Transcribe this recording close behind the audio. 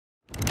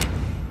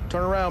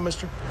Turn around,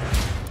 mister.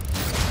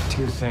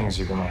 Two things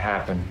are gonna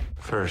happen.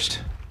 First,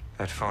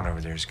 that phone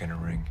over there is gonna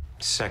ring.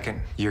 Second,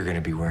 you're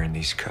gonna be wearing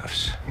these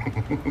cuffs.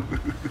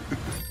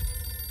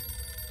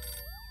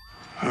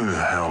 Who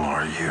the hell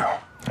are you?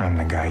 I'm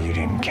the guy you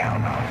didn't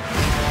count on.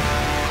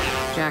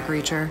 Jack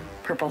Reacher,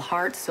 Purple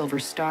Heart, Silver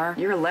Star.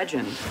 You're a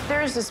legend.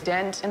 There's this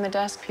dent in the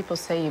desk. People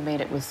say you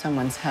made it with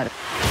someone's head.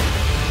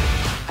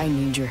 I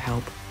need your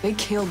help. They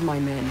killed my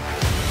men.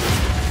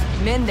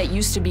 Men that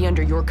used to be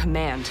under your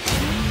command.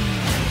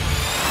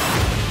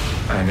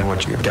 I know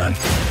what you've done.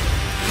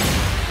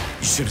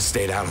 You should have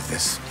stayed out of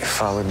this. You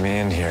followed me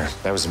in here.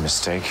 That was a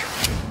mistake.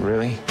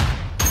 Really?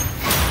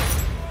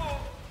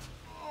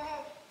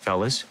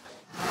 Fellas?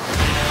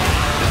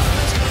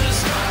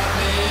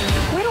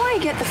 Where do I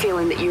get the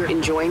feeling that you're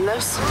enjoying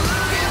this?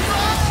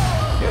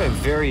 You have a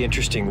very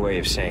interesting way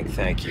of saying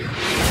thank you.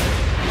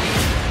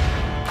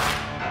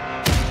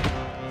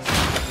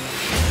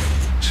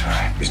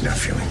 Sorry, he's not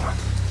feeling well.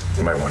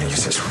 You might want to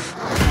use this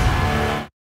one.